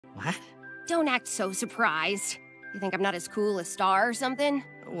What? Don't act so surprised. You think I'm not as cool as Star or something?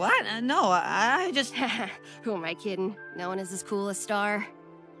 What? No, I just... Who am I kidding? No one is as cool as Star.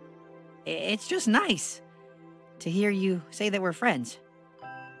 It's just nice to hear you say that we're friends.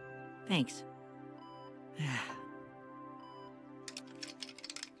 Thanks.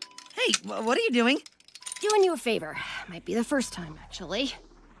 Hey, what are you doing? Doing you a favor. Might be the first time, actually.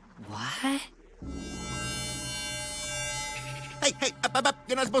 What? Hey, up.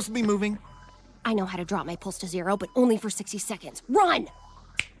 You're not supposed to be moving. I know how to drop my pulse to 0, but only for 60 seconds. Run!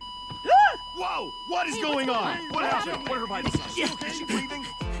 Whoa! What is going on? What happened? What are her vitals? Is she breathing?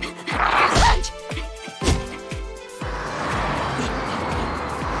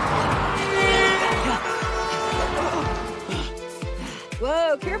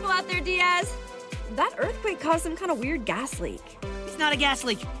 Whoa, careful out there, Diaz. That earthquake caused some kind of weird gas leak. It's not a gas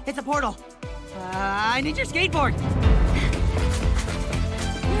leak. It's a portal. I need your skateboard.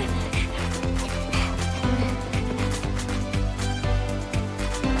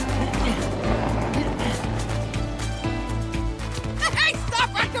 Hey,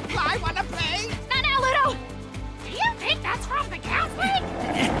 stop right to fly! Wanna play? Now, Ludo! Do you think that's from the gas leak?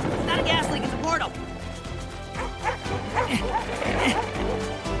 It's not a gas leak. It's a portal.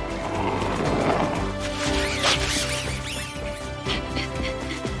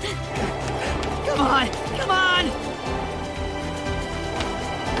 Come on! Come on!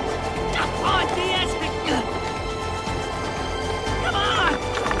 Come on, Diaz! Come on!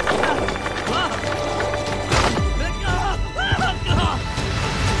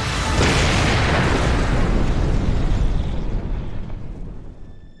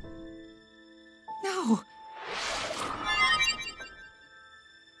 No!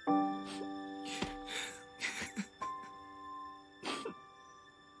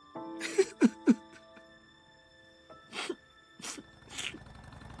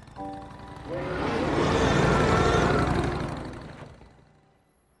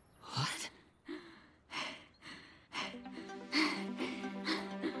 What?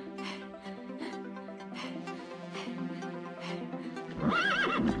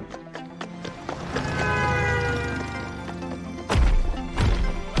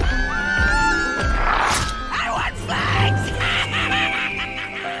 I want flags!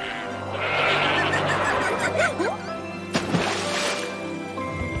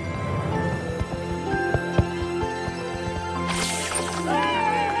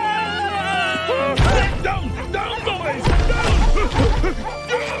 Down, boys!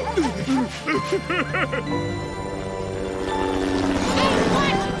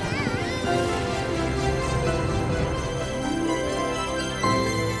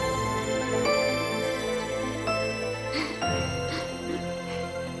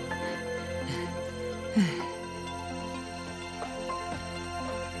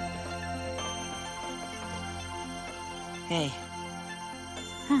 Hey.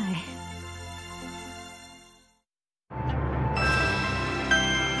 Hi.